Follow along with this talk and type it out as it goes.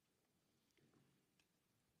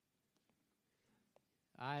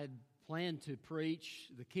I had planned to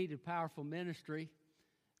preach the key to powerful ministry,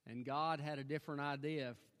 and God had a different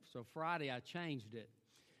idea. So Friday I changed it.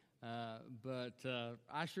 But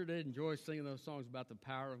I sure did enjoy singing those songs about the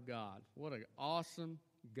power of God. What an awesome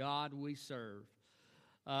God we serve.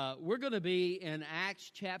 We're going to be in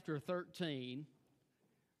Acts chapter 13,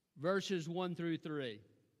 verses 1 through 3.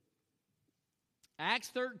 Acts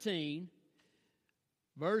 13,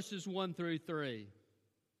 verses 1 through 3.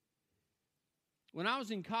 When I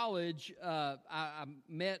was in college, I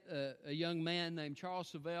met a young man named Charles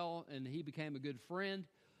Savell, and he became a good friend.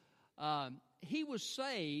 He was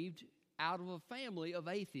saved out of a family of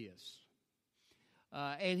atheists.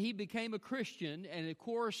 And he became a Christian, and of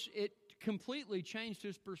course, it completely changed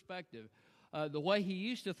his perspective. The way he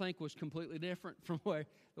used to think was completely different from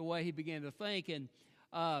the way he began to think. And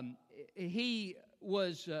he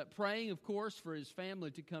was praying, of course, for his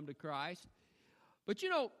family to come to Christ. But you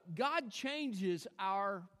know, God changes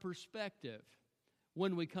our perspective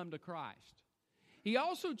when we come to Christ. He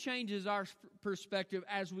also changes our perspective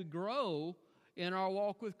as we grow in our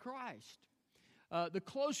walk with Christ. The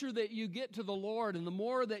closer that you get to the Lord and the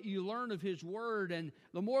more that you learn of His Word and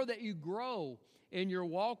the more that you grow in your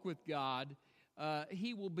walk with God,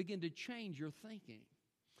 He will begin to change your thinking.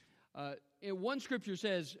 One scripture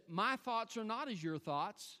says, "My thoughts are not as your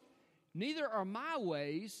thoughts, neither are my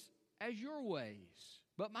ways as your ways.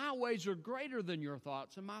 But my ways are greater than your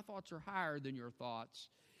thoughts, and my thoughts are higher than your thoughts."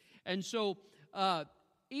 And so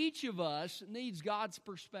each of us needs God's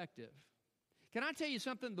perspective. Can I tell you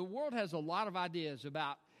something? The world has a lot of ideas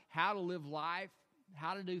about how to live life,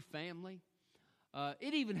 how to do family.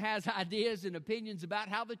 It even has ideas and opinions about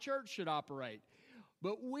how the church should operate.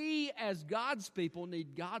 But we, as God's people,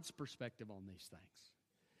 need God's perspective on these things.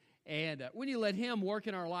 And we need to let Him work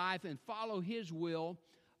in our life and follow His will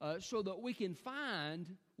so that we can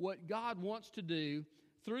find what God wants to do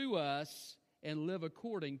through us and live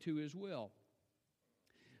according to His will.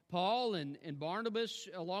 Paul and Barnabas,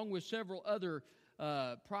 along with several other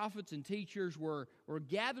prophets and teachers, were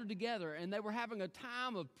gathered together, and they were having a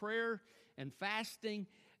time of prayer and fasting,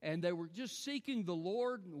 and they were just seeking the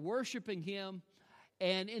Lord and worshiping Him.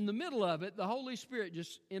 And in the middle of it, the Holy Spirit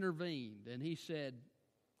just intervened, and He said,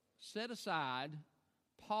 "Set aside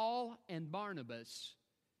Paul and Barnabas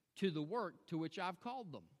to the work to which I've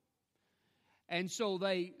called them." And so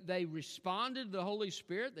they responded to the Holy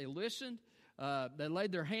Spirit. They listened. They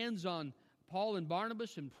laid their hands on Paul and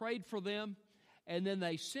Barnabas and prayed for them. And then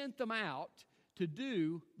they sent them out to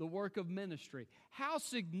do the work of ministry. How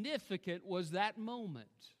significant was that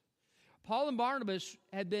moment? Paul and Barnabas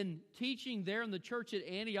had been teaching there in the church at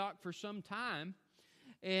Antioch for some time,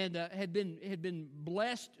 and had been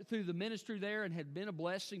blessed through the ministry there and had been a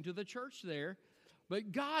blessing to the church there.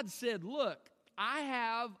 But God said, "Look, I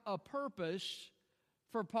have a purpose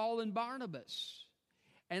for Paul and Barnabas,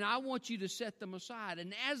 and I want you to set them aside."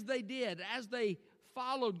 And as they did, as they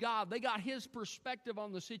followed God, they got His perspective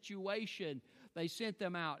on the situation. They sent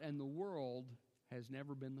them out, and the world has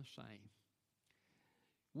never been the same.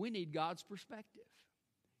 We need God's perspective.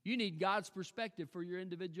 You need God's perspective for your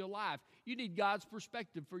individual life. You need God's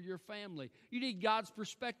perspective for your family. You need God's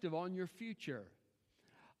perspective on your future.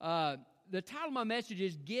 The title of my message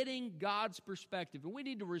is Getting God's Perspective. And we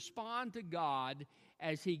need to respond to God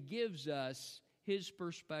as He gives us His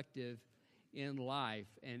perspective in life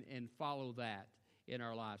and follow that in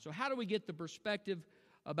our lives. So how do we get the perspective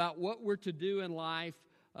about what we're to do in life?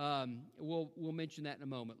 We'll mention that in a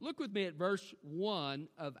moment. Look with me at verse 1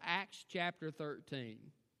 of Acts chapter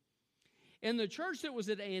 13. In the church that was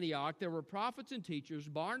at Antioch, there were prophets and teachers: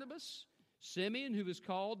 Barnabas, Simeon, who was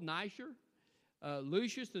called Niger,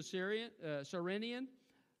 Lucius the Cyrenian,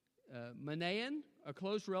 Manaen, a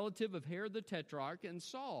close relative of Herod the Tetrarch, and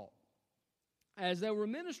Saul. As they were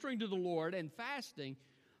ministering to the Lord and fasting,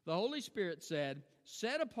 the Holy Spirit said,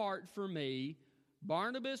 "Set apart for me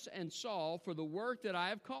Barnabas and Saul for the work that I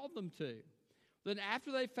have called them to." Then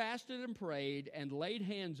after they fasted and prayed and laid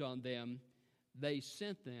hands on them, they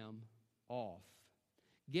sent them off.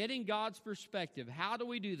 Getting God's perspective. How do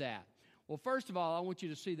we do that? Well, first of all, I want you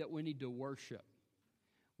to see that we need to worship.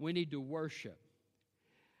 We need to worship.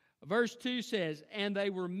 Verse 2 says, "And they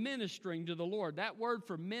were ministering to the Lord." That word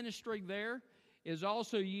for ministering there is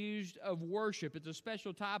also used of worship. It's a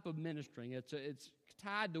special type of ministering. It's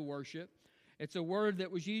tied to worship. It's a word that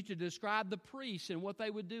was used to describe the priests and what they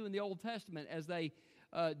would do in the Old Testament as they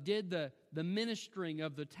did the ministering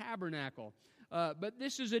of the tabernacle. But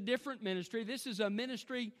this is a different ministry. This is a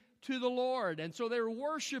ministry to the Lord. And so they're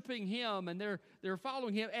worshiping Him, and they're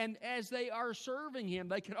following Him. And as they are serving Him,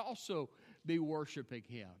 they could also be worshiping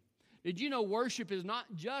Him. Did you know worship is not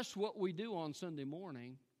just what we do on Sunday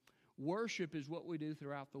morning? Worship is what we do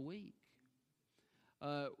throughout the week.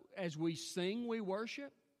 As we sing, we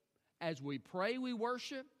worship. As we pray, we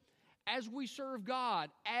worship. As we serve God,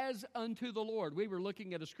 as unto the Lord. We were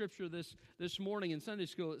looking at a scripture this morning in Sunday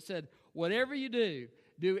school that said, whatever you do,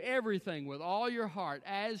 do everything with all your heart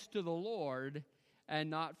as to the Lord and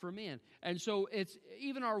not for men. And so it's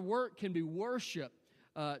even our work can be worship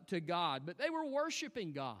to God. But they were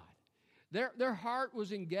worshiping God. Their heart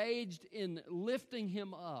was engaged in lifting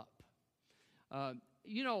Him up.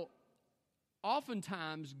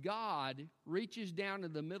 Oftentimes God reaches down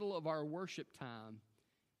in the middle of our worship time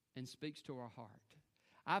and speaks to our heart.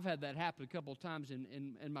 I've had that happen a couple of times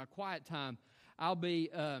in my quiet time. I'll be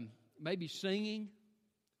maybe singing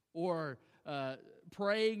or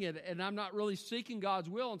praying, and I'm not really seeking God's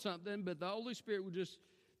will on something, but the Holy Spirit will just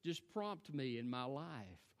prompt me in my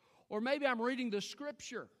life. Or maybe I'm reading the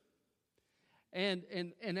Scripture, and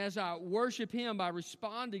as I worship Him by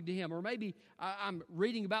responding to Him, or maybe I'm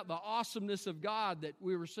reading about the awesomeness of God that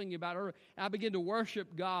we were singing about earlier, I begin to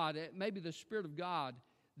worship God. Maybe the Spirit of God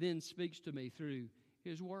then speaks to me through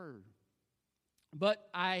His Word. But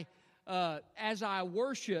as I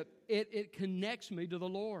worship, it connects me to the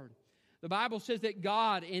Lord. The Bible says that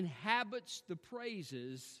God inhabits the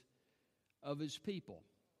praises of His people.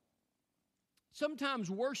 Sometimes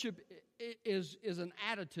worship is an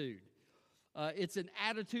attitude. It's an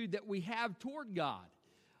attitude that we have toward God.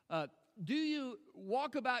 Do you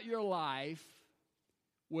walk about your life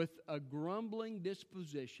with a grumbling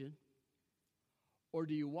disposition, or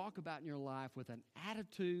do you walk about in your life with an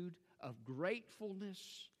attitude of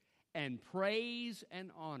gratefulness and praise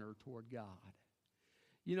and honor toward God?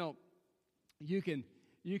 You know, you can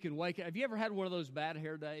wake up. Have you ever had one of those bad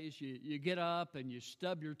hair days? You get up and you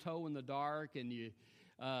stub your toe in the dark, and you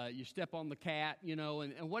step on the cat,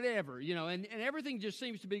 and whatever, and everything just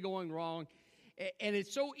seems to be going wrong. And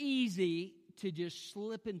it's so easy to just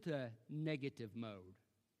slip into negative mode,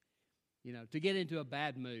 to get into a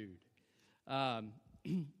bad mood. God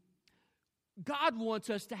wants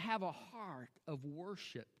us to have a heart of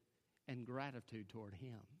worship and gratitude toward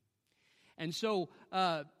Him. And so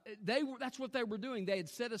that's what they were doing. They had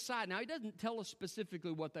set aside. Now, He doesn't tell us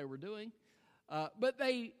specifically what they were doing, but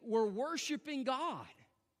they were worshiping God.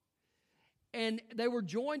 And they were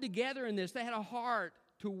joined together in this. They had a heart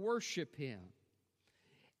to worship Him.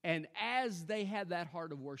 And as they had that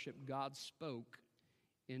heart of worship, God spoke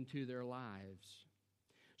into their lives.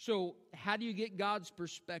 So how do you get God's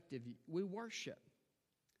perspective? We worship.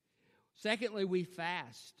 Secondly, we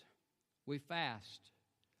fast. We fast.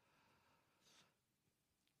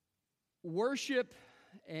 Worship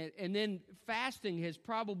and then fasting has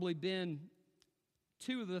probably been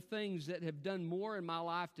two of the things that have done more in my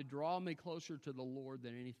life to draw me closer to the Lord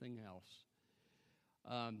than anything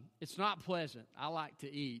else. It's not pleasant. I like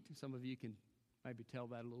to eat. Some of you can maybe tell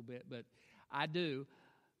that a little bit, but I do.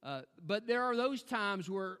 But there are those times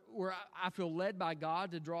where I feel led by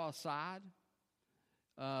God to draw aside,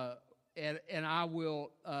 and I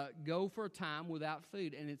will go for a time without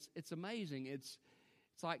food, and it's amazing. It's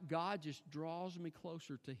like God just draws me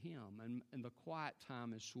closer to Him, and the quiet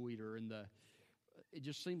time is sweeter, and it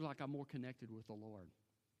just seems like I'm more connected with the Lord.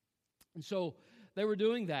 And so they were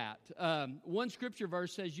doing that. One scripture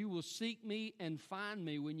verse says, "You will seek me and find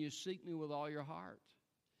me when you seek me with all your heart."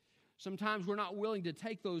 Sometimes we're not willing to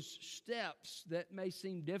take those steps that may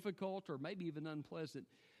seem difficult or maybe even unpleasant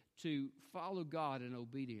to follow God in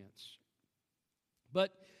obedience.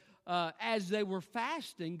 But as they were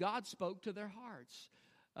fasting, God spoke to their hearts.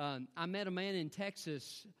 I met a man in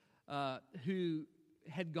Texas who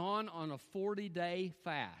had gone on a 40-day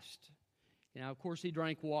fast. Of course, he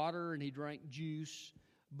drank water and he drank juice,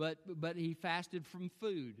 but he fasted from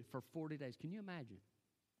food for 40 days. Can you imagine?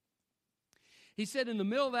 He said in the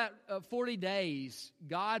middle of that 40 days,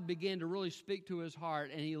 God began to really speak to his heart,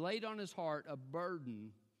 and He laid on his heart a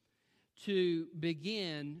burden to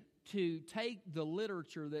begin to take the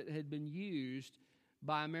literature that had been used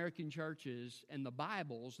by American churches and the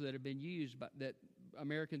Bibles that have been used that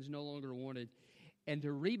Americans no longer wanted, and to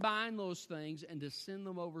rebind those things and to send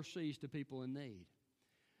them overseas to people in need.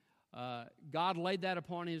 God laid that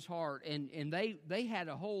upon his heart, and they had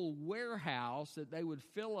a whole warehouse that they would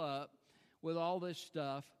fill up with all this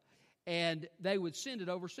stuff, and they would send it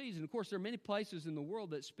overseas. And, of course, there are many places in the world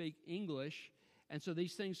that speak English, and so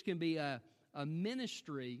these things can be a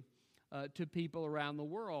ministry to people around the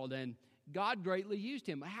world, and God greatly used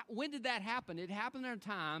him. When did that happen? It happened at a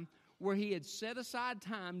time where he had set aside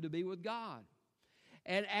time to be with God.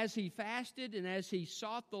 And as he fasted and as he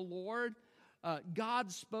sought the Lord,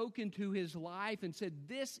 God spoke into his life and said,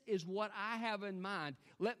 this is what I have in mind.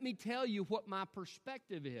 Let me tell you what my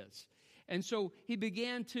perspective is. And so he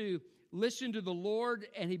began to listen to the Lord,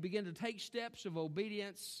 and he began to take steps of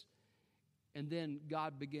obedience, and then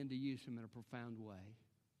God began to use him in a profound way.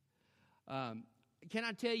 Can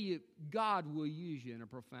I tell you, God will use you in a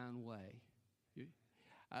profound way?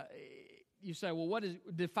 You say, well, what is,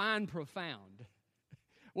 define profound?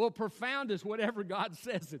 Well, profound is whatever God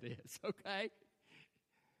says it is, okay?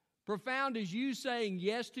 Profound is you saying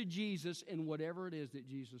yes to Jesus in whatever it is that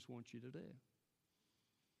Jesus wants you to do.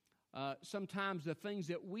 Sometimes the things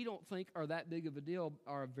that we don't think are that big of a deal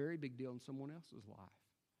are a very big deal in someone else's life.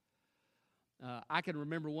 I can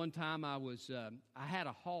remember one time I had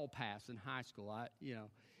a hall pass in high school,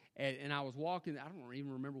 and I was walking. I don't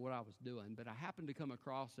even remember what I was doing, but I happened to come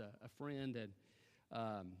across a friend, and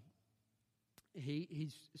he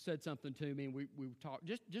said something to me, and we talked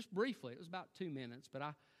just briefly. It was about 2 minutes, but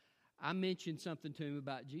I mentioned something to him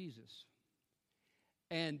about Jesus.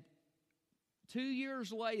 And 2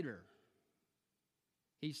 years later,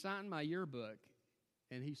 he signed my yearbook,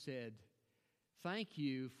 and he said, "Thank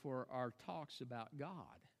you for our talks about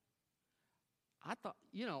God." I thought,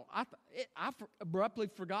 I abruptly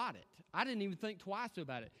forgot it. I didn't even think twice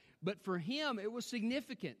about it. But for him, it was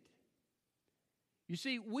significant. You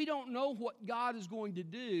see, we don't know what God is going to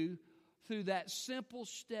do through that simple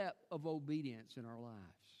step of obedience in our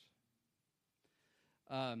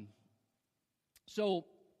lives. So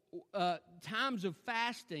times of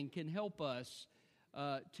fasting can help us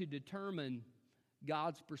to determine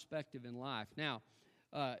God's perspective in life. Now,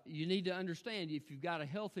 you need to understand, if you've got a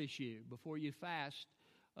health issue, before you fast,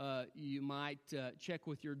 you might check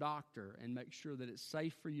with your doctor and make sure that it's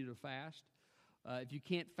safe for you to fast. If you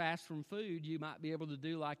can't fast from food, you might be able to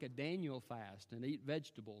do like a Daniel fast and eat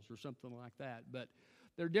vegetables or something like that. But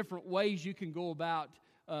there are different ways you can go about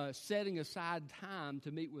setting aside time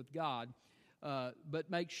to meet with God, but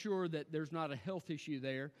make sure that there's not a health issue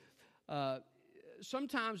there.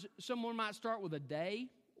 Sometimes someone might start with a day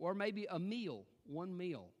or maybe a meal, one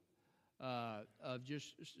meal, of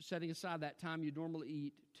just setting aside that time you normally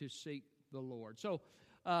eat to seek the Lord. So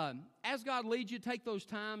as God leads you, take those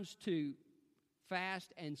times to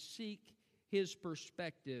fast and seek His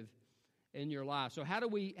perspective in your life. So how do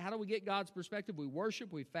we get God's perspective? We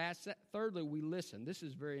worship, we fast. Thirdly, we listen. This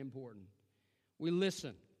is very important. We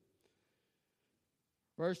listen.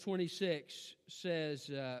 Verse 26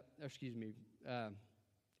 says,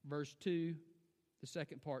 verse 2, the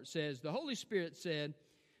second part says, "The Holy Spirit said,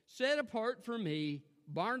 'Set apart for me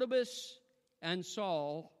Barnabas and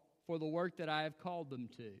Saul for the work that I have called them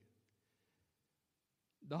to.'"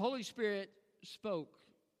 The Holy Spirit spoke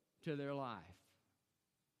to their life.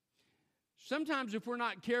 Sometimes if we're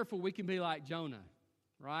not careful, we can be like Jonah,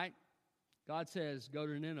 right? God says, "Go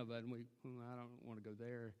to Nineveh," and I don't want to go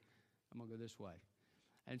there. I'm going to go this way.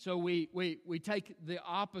 And so we take the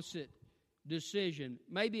opposite decision.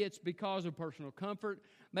 Maybe it's because of personal comfort.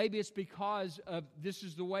 Maybe it's because of this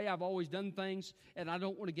is the way I've always done things, and I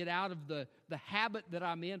don't want to get out of the habit that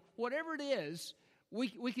I'm in. Whatever it is,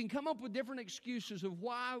 we can come up with different excuses of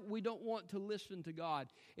why we don't want to listen to God.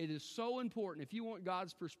 It is so important, if you want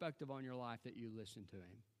God's perspective on your life, that you listen to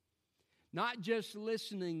Him. Not just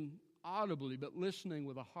listening audibly, but listening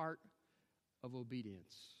with a heart of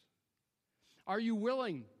obedience. Are you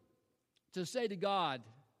willing to say to God,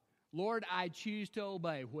 "Lord, I choose to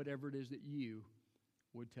obey whatever it is that you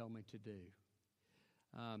would tell me to do"?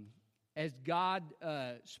 As God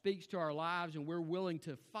speaks to our lives and we're willing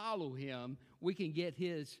to follow Him, we can get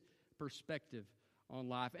His perspective on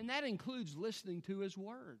life. And that includes listening to His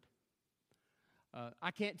Word.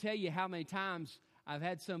 I can't tell you how many times I've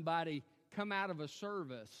had somebody come out of a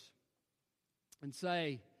service and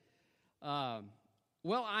say,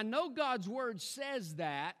 "Well, I know God's Word says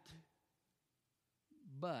that,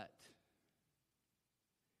 but..."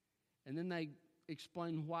 And then they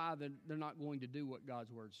explain why they're not going to do what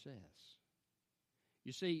God's Word says.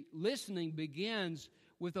 You see, listening begins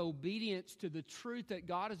with obedience to the truth that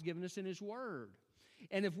God has given us in His Word.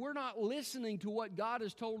 And if we're not listening to what God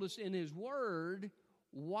has told us in His Word,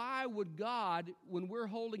 why would God, when we're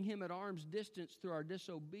holding Him at arm's distance through our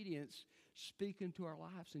disobedience, speak into our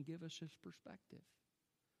lives and give us His perspective?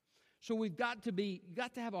 So we've got to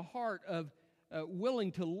have a heart of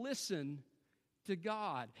willing to listen to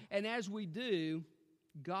God. And as we do,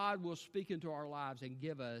 God will speak into our lives and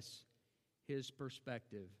give us His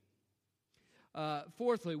perspective.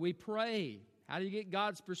 Fourthly, we pray. How do you get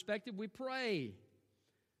God's perspective? We pray.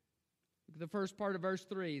 Look at the first part of verse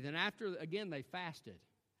 3. Then again, they fasted.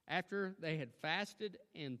 After they had fasted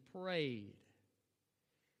and prayed.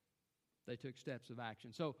 They took steps of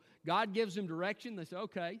action. So God gives them direction. They say,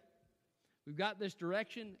 okay, we've got this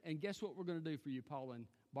direction, and guess what we're going to do for you, Paul and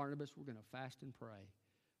Barnabas? We're going to fast and pray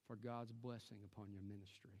for God's blessing upon your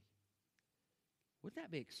ministry. Wouldn't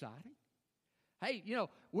that be exciting? Hey,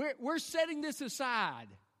 we're setting this aside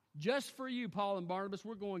just for you, Paul and Barnabas.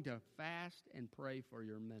 We're going to fast and pray for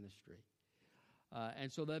your ministry.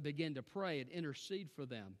 And so they begin to pray and intercede for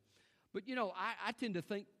them. But, I tend to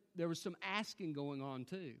think there was some asking going on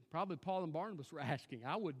too. Probably Paul and Barnabas were asking.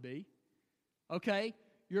 I would be. Okay,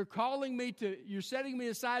 you're setting me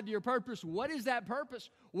aside to your purpose. What is that purpose?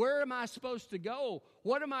 Where am I supposed to go?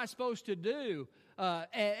 What am I supposed to do?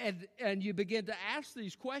 And you begin to ask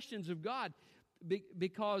these questions of God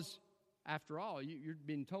because, after all, you're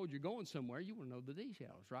being told you're going somewhere. You want to know the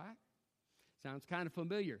details, right? Sounds kind of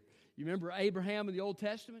familiar. You remember Abraham in the Old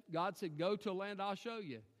Testament? God said, go to a land I'll show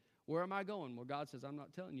you. Where am I going? Well, God says, I'm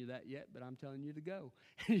not telling you that yet, but I'm telling you to go.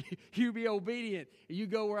 You be obedient. You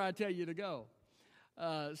go where I tell you to go.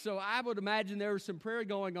 So I would imagine there was some prayer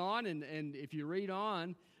going on, and if you read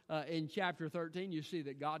on in chapter 13, you see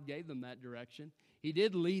that God gave them that direction. He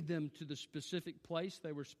did lead them to the specific place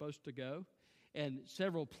they were supposed to go, and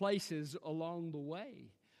several places along the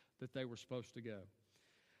way that they were supposed to go.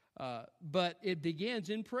 But it begins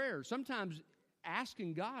in prayer. Sometimes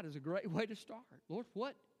asking God is a great way to start. Lord,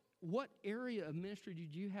 what area of ministry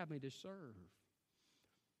did you have me to serve?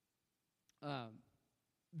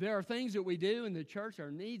 There are things that we do in the church,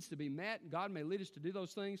 our needs to be met, and God may lead us to do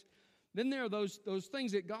those things. Then there are those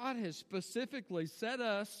things that God has specifically set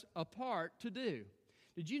us apart to do.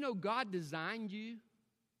 Did you know God designed you?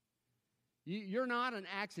 You're not an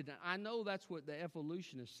accident. I know that's what the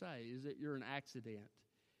evolutionists say, is that you're an accident.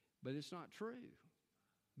 But it's not true.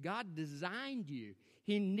 God designed you.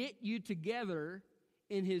 He knit you together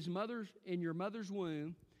in your mother's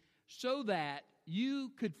womb so that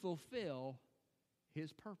you could fulfill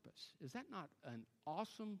His purpose. Is that not an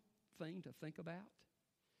awesome thing to think about?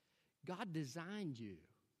 God designed you.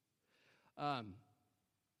 I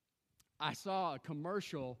saw a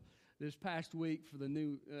commercial this past week for the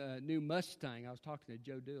new Mustang. I was talking to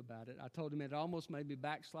Joe Dew about it. I told him it almost made me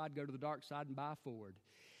backslide, go to the dark side, and buy Ford.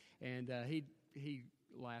 And he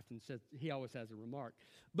laughed and said he always has a remark.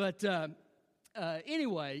 But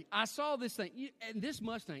anyway, I saw this thing, and this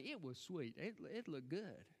Mustang, it was sweet. It looked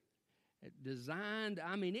good. It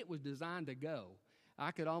was designed to go.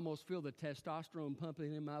 I could almost feel the testosterone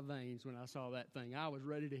pumping in my veins when I saw that thing. I was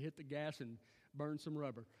ready to hit the gas and burn some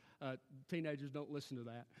rubber. Teenagers don't listen to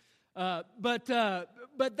that. But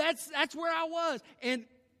that's where I was. And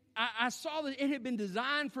I saw that it had been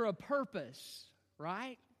designed for a purpose,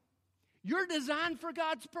 right? You're designed for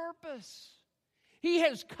God's purpose. He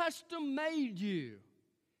has custom made you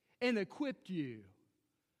and equipped you,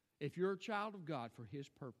 if you're a child of God, for His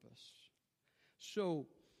purpose. So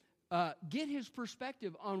get His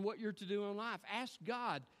perspective on what you're to do in life. Ask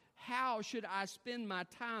God, how should I spend my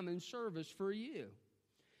time in service for you?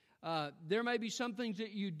 There may be some things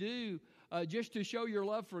that you do just to show your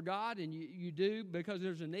love for God, and you do because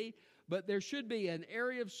there's a need. But there should be an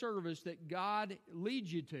area of service that God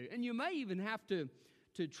leads you to. And you may even have to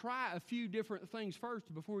try a few different things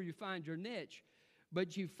first before you find your niche.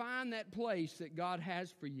 But you find that place that God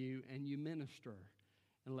has for you, and you minister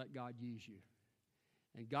and let God use you.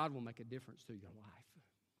 And God will make a difference through your life.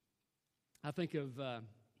 I think of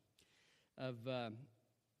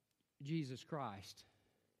Jesus Christ.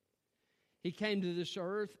 He came to this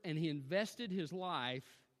earth, and He invested His life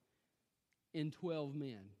in 12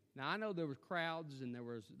 men. Now, I know there were crowds and there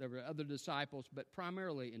were other disciples, but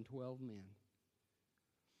primarily in 12 men.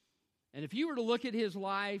 And if you were to look at His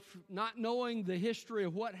life, not knowing the history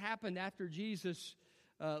of what happened after Jesus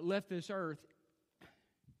left this earth,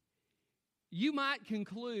 you might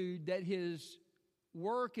conclude that His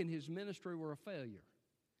work and His ministry were a failure.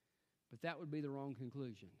 But that would be the wrong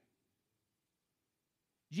conclusion.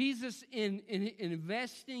 Jesus, in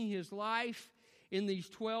investing His life in these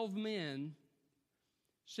 12 men,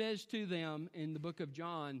 says to them in the book of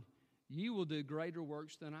John, you will do greater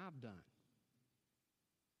works than I've done.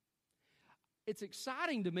 It's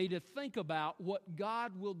exciting to me to think about what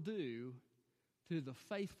God will do to the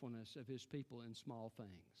faithfulness of His people in small things.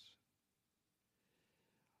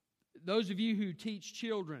 Those of you who teach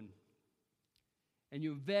children and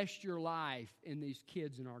you invest your life in these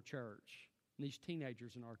kids in our church, these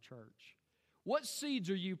teenagers in our church, what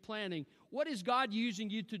seeds are you planting? What is God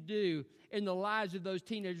using you to do in the lives of those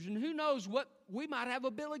teenagers? And who knows what, we might have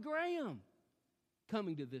a Billy Graham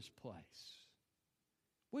coming to this place.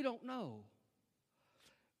 We don't know.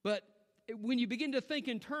 But when you begin to think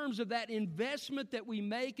in terms of that investment that we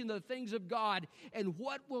make in the things of God and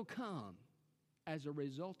what will come as a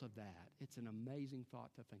result of that, it's an amazing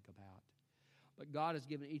thought to think about. But God has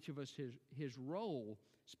given each of us his role,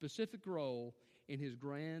 specific role, in His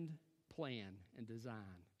grand plan and design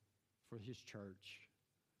for His church.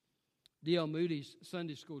 D.L. Moody's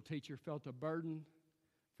Sunday school teacher felt a burden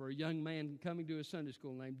for a young man coming to his Sunday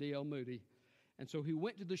school named D.L. Moody. And so he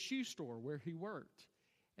went to the shoe store where he worked,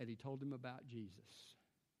 and he told him about Jesus.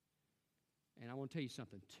 And I want to tell you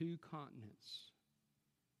something. 2 continents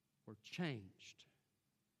were changed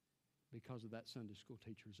because of that Sunday school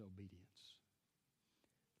teacher's obedience.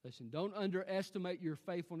 Listen, don't underestimate your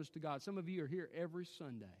faithfulness to God. Some of you are here every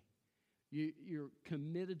Sunday. You're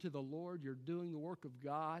committed to the Lord. You're doing the work of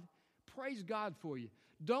God. Praise God for you.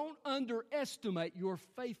 Don't underestimate your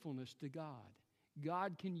faithfulness to God.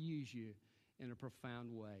 God can use you in a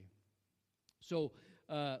profound way. So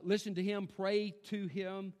listen to Him. Pray to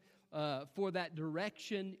Him for that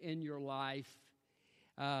direction in your life.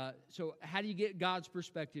 So how do you get God's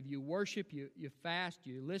perspective? You worship, you fast,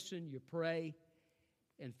 you listen, you pray,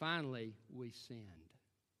 and finally, we sinned.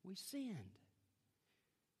 We sinned.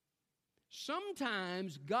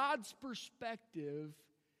 Sometimes God's perspective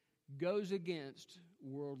goes against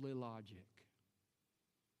worldly logic.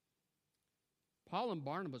 Paul and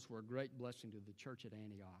Barnabas were a great blessing to the church at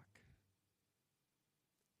Antioch.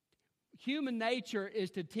 Human nature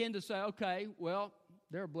is to tend to say, okay, well,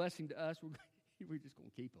 they're a blessing to us. We're just going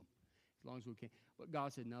to keep them as long as we can. But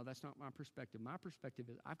God said, no, that's not my perspective. My perspective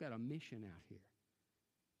is I've got a mission out here.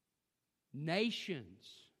 Nations,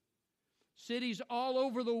 cities all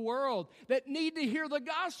over the world that need to hear the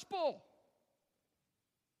gospel.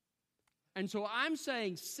 And so I'm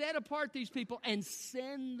saying set apart these people and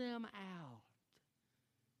send them out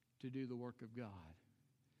to do the work of God.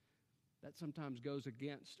 That sometimes goes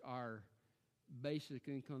against our basic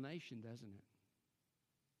inclination, doesn't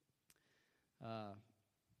it?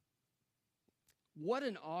 What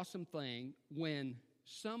an awesome thing when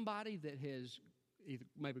somebody that has either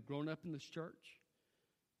maybe grown up in this church,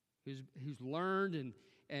 who's learned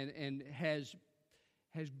and has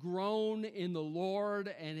grown in the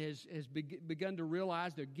Lord and has begun to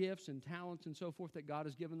realize their gifts and talents and so forth that God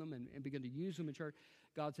has given them and begun to use them in church.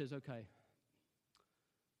 God says, okay,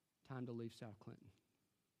 time to leave South Clinton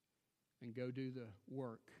and go do the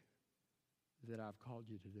work that I've called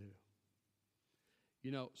you to do.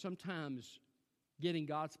 You know, sometimes getting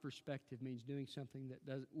God's perspective means doing something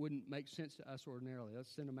that wouldn't make sense to us ordinarily.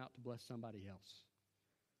 Let's send them out to bless somebody else.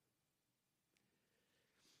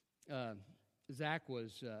 Zach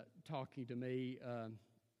was talking to me a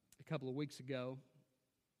couple of weeks ago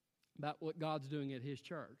about what God's doing at his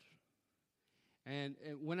church. And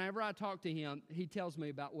whenever I talk to him, he tells me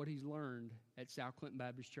about what he's learned at South Clinton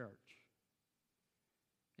Baptist Church.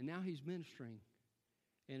 And now he's ministering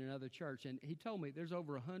in another church. And he told me there's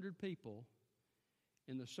over 100 people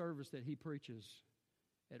in the service that he preaches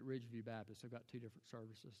at Ridgeview Baptist. I've got 2 different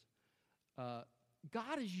services.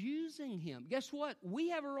 God is using him. Guess what? We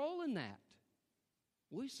have a role in that.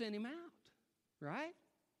 We sent him out, right?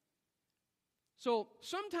 So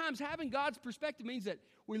sometimes having God's perspective means that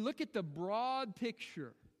we look at the broad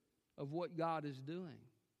picture of what God is doing.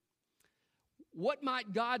 What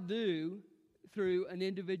might God do through an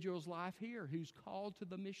individual's life here who's called to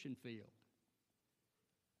the mission field?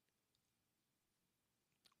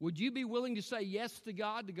 Would you be willing to say yes to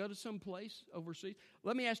God to go to some place overseas?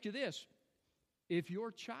 Let me ask you this. If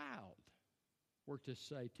your child were to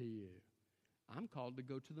say to you, I'm called to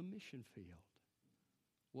go to the mission field,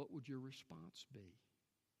 what would your response be?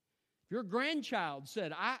 If your grandchild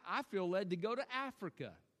said, I feel led to go to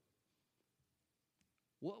Africa,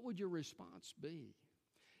 what would your response be?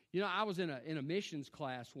 You know, I was in a missions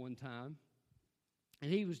class one time,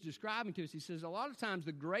 and he was describing to us, he says, a lot of times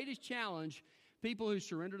the greatest challenge people who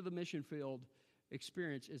surrender to the mission field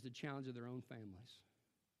experience is the challenge of their own families,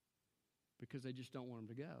 because they just don't want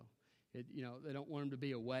them to go. They don't want them to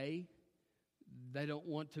be away. They don't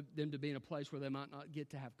want them to be in a place where they might not get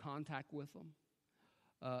to have contact with them.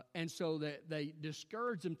 And so they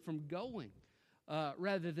discourage them from going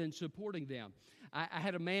rather than supporting them. I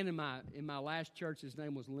had a man in my last church, his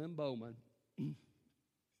name was Lynn Bowman,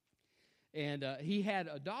 and he had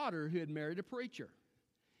a daughter who had married a preacher.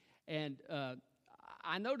 And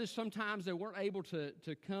I noticed sometimes they weren't able to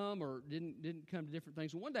come or didn't come to different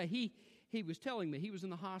things. And one day he was telling me he was in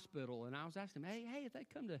the hospital, and I was asking him, hey, if they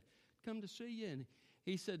come to see you, and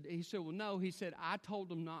he said, well, no. He said, I told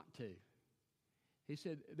them not to. He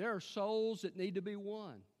said, there are souls that need to be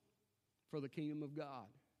won for the kingdom of God.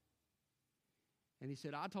 And he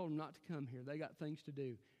said, I told them not to come here. They got things to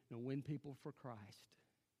do. win people for Christ.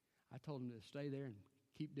 I told them to stay there and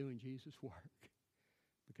keep doing Jesus' work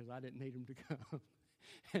because I didn't need them to come.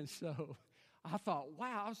 And so I thought,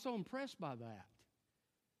 wow, I was so impressed by that.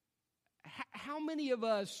 How many of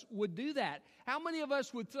us would do that? How many of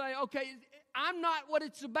us would say, okay, I'm not what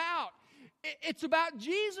it's about. It's about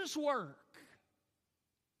Jesus' work.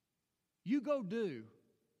 You go do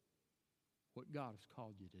what God has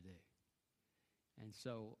called you to do. And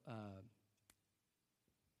so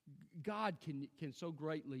God can so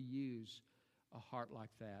greatly use a heart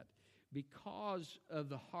like that. Because of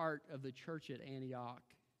the heart of the church at Antioch,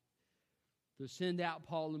 to send out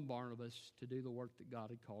Paul and Barnabas to do the work that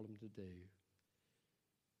God had called them to do,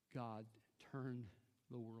 God turned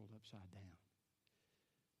the world upside down.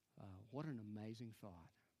 What an amazing thought.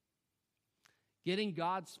 Getting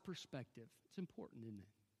God's perspective, it's important, isn't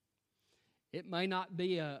it? It may not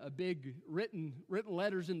be a big written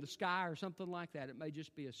letters in the sky or something like that. It may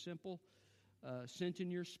just be a simple sense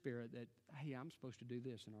in your spirit that, hey, I'm supposed to do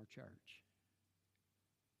this in our church.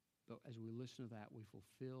 But as we listen to that, we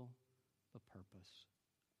fulfill the purpose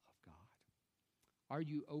of God. Are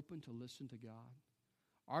you open to listen to God?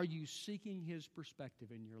 Are you seeking His perspective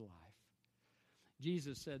in your life?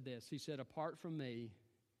 Jesus said this. He said, apart from me,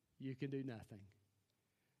 you can do nothing.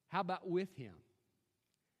 How about with Him?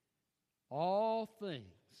 All things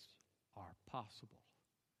are possible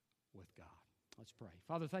with God. Let's pray.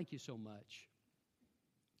 Father, thank you so much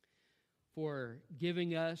for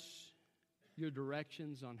giving us your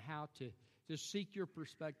directions on how to seek your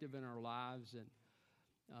perspective in our lives. And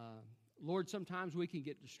Lord, sometimes we can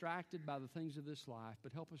get distracted by the things of this life,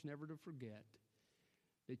 but help us never to forget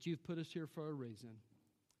that you've put us here for a reason.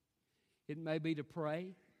 It may be to pray.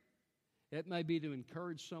 It may be to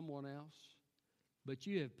encourage someone else. But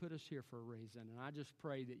you have put us here for a reason. And I just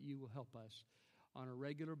pray that you will help us on a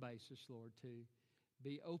regular basis, Lord, to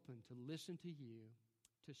be open, to listen to you,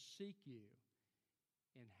 to seek you,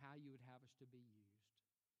 and how you would have us to be used.